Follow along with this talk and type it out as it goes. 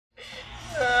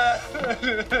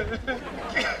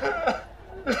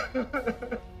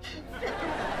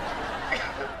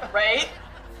Ray?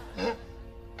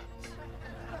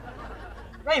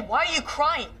 Ray, why are you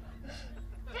crying?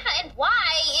 Yeah, and why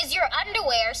is your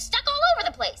underwear stuck all over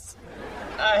the place?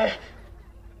 I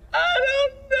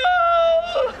don't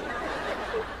know.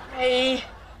 Ray,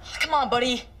 come on,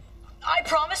 buddy. I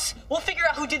promise we'll figure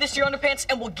out who did this to your underpants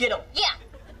and we'll get him. Yeah.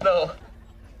 No.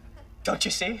 Don't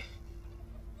you see?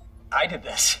 I did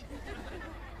this.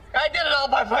 I did it all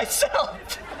by myself.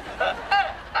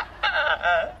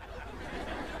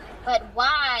 But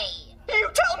why? You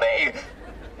tell me!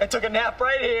 I took a nap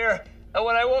right here, and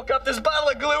when I woke up, this bottle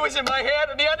of glue was in my hand,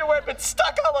 and the underwear had been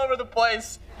stuck all over the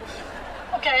place.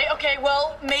 Okay,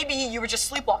 well, maybe you were just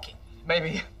sleepwalking.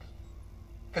 Maybe.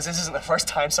 Because this isn't the first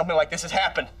time something like this has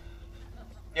happened.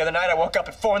 The other night, I woke up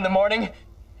at 4 in the morning,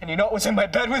 and you know what was in my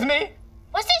bed with me?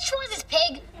 Was it Schwarz's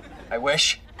pig? I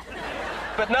wish.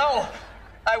 But no!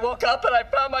 I woke up and I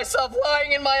found myself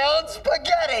lying in my own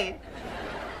spaghetti!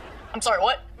 I'm sorry,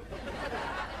 what?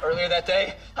 Earlier that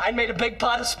day, I made a big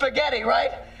pot of spaghetti,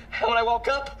 right? And when I woke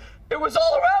up, it was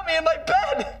all around me in my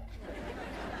bed!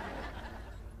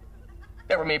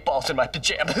 There were meatballs in my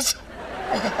pajamas.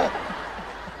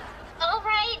 All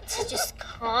right, just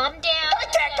calm down. I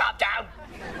can't calm down!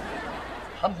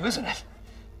 I'm losing it.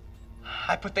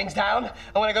 I put things down,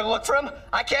 and when I go to look for them,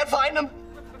 I can't find them.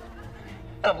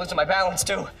 And I'm losing my balance,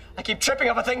 too. I keep tripping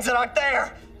over things that aren't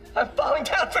there. I'm falling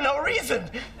down for no reason.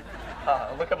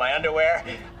 Oh, look at my underwear.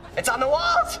 It's on the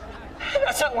walls.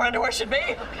 That's not where underwear should be.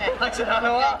 Okay. Like it on the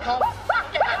wall.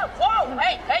 Whoa,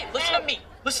 hey, listen to me.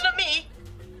 Listen to me.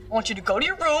 I want you to go to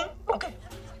your room, okay,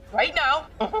 right now.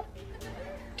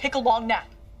 Take a long nap.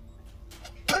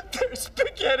 But there's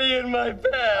spaghetti in my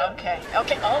bed. Okay,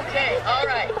 all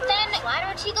right. Then why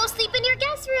don't you go sleep in your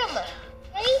guest room?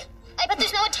 Okay? I bet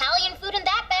there's no Italian